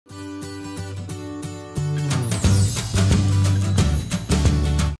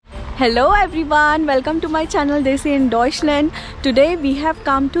Hello everyone, welcome to my channel Desi in Deutschland. Today we have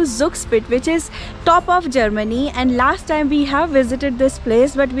come to Zugspitze, which is top of Germany, and last time we have visited this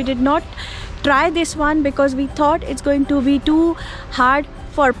place but we did not try this one because we thought it's going to be too hard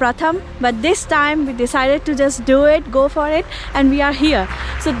for Pratham, but this time we decided to just do it, go for it, and we are here.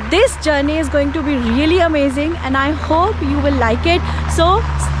 So this journey is going to be really amazing and I hope you will like it. So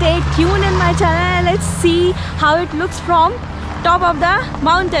stay tuned in my channel and let's see how it looks from top of the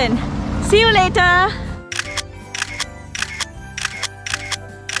mountain. See you later.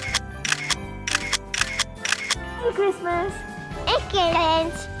 Merry Christmas. Merry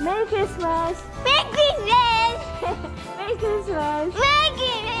Christmas. Merry Christmas. Merry Christmas. Merry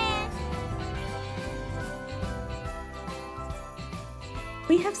Christmas.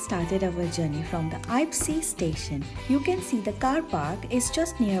 We have started our journey from the eibsee station. You can see the car park is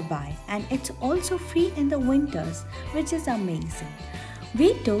just nearby and it's also free in the winters, which is amazing.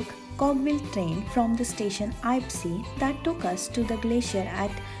 We took cogwheel train from the station eibsee that took us to the glacier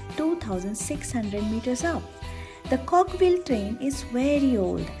at 2600 meters up. The cogwheel train is very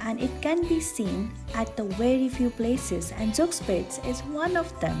old and it can be seen at the very few places, and Zugspitze is one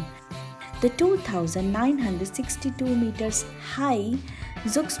of them. The 2962 meters high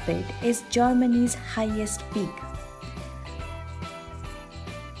Zugspitze is Germany's highest peak.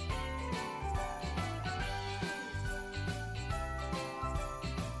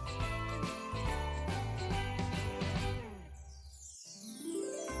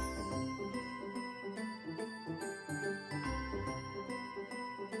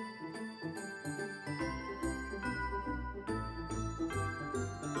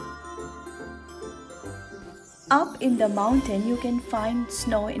 Up in the mountain, you can find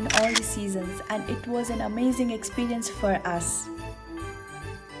snow in all the seasons, and it was an amazing experience for us.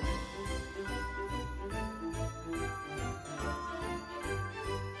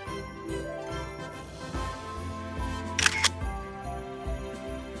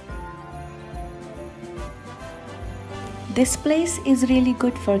 This place is really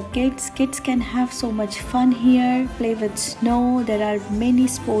good for kids. Kids can have so much fun here, play with snow. There are many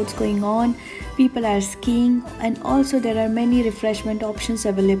sports going on. People are skiing, and also there are many refreshment options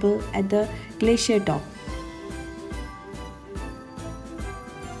available at the glacier top.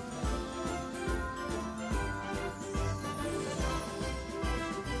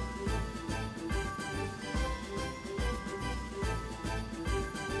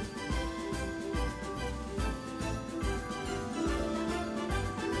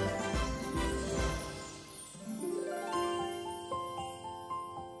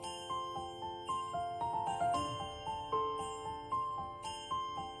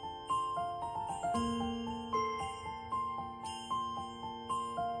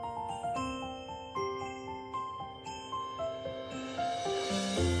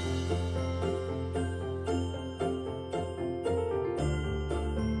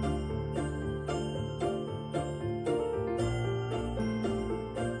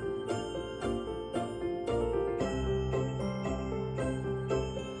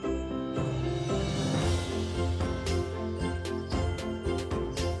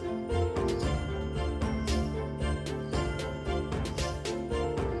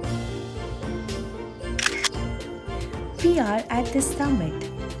 We are at the summit.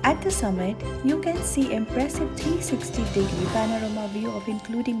 At the summit, you can see impressive 360-degree panorama view of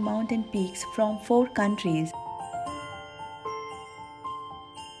including mountain peaks from 4 countries.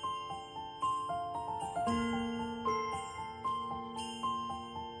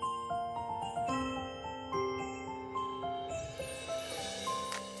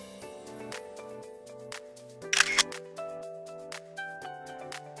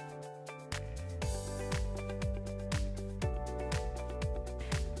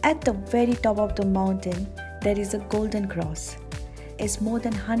 At the very top of the mountain, there is a golden cross. It's more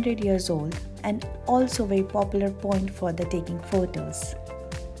than 100 years old and also a very popular point for the taking photos.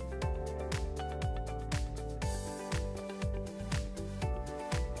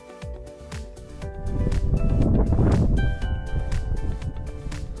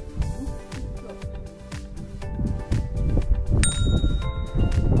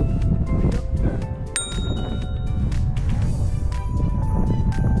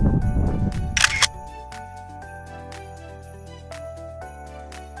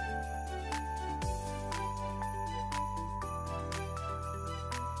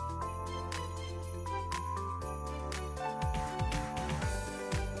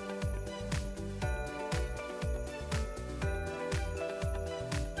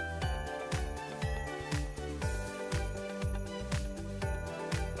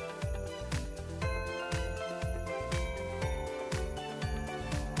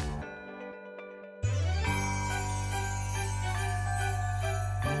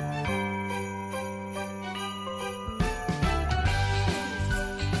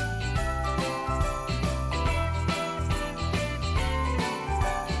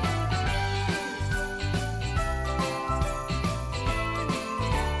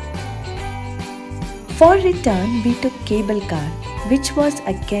 For return, we took cable car, which was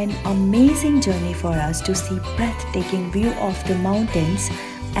again amazing journey for us to see breathtaking view of the mountains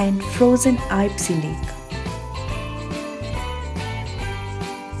and frozen eibsee lake.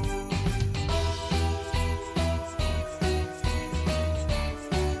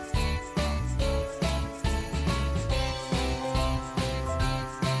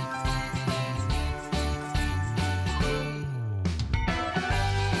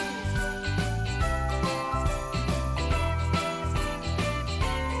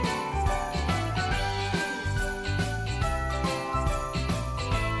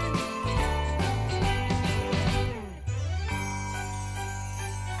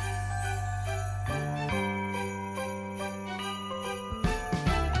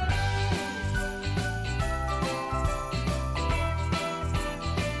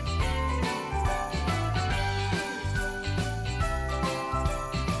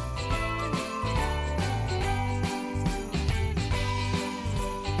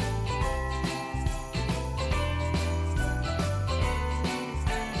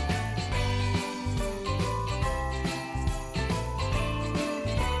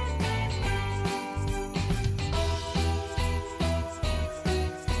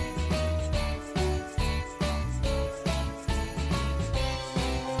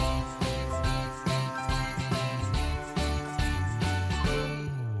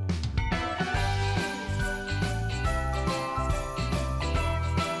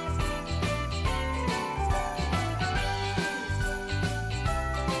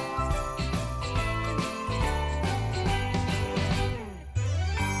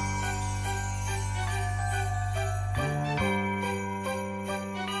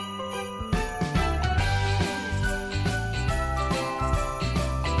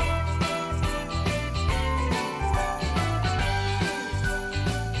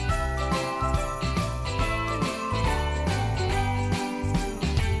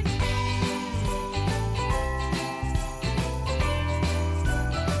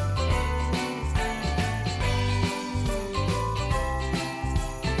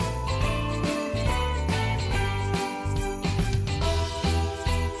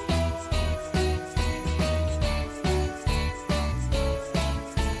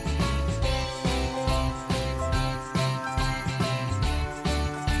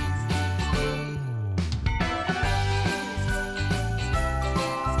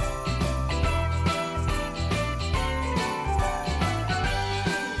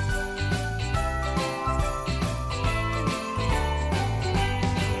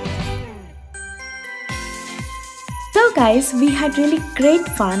 So guys, we had really great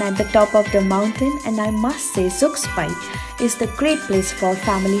fun at the top of the mountain, and I must say Zugspitze is the great place for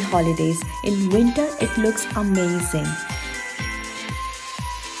family holidays. In winter it looks amazing.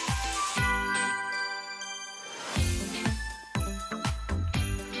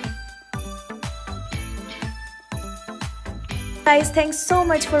 Guys, thanks so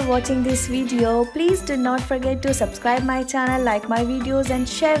much for watching this video. Please do not forget to subscribe my channel, like my videos and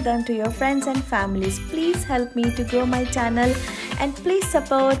share them to your friends and families. Please help me to grow my channel and please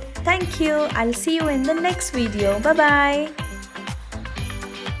support. Thank you. I'll see you in the next video. Bye bye.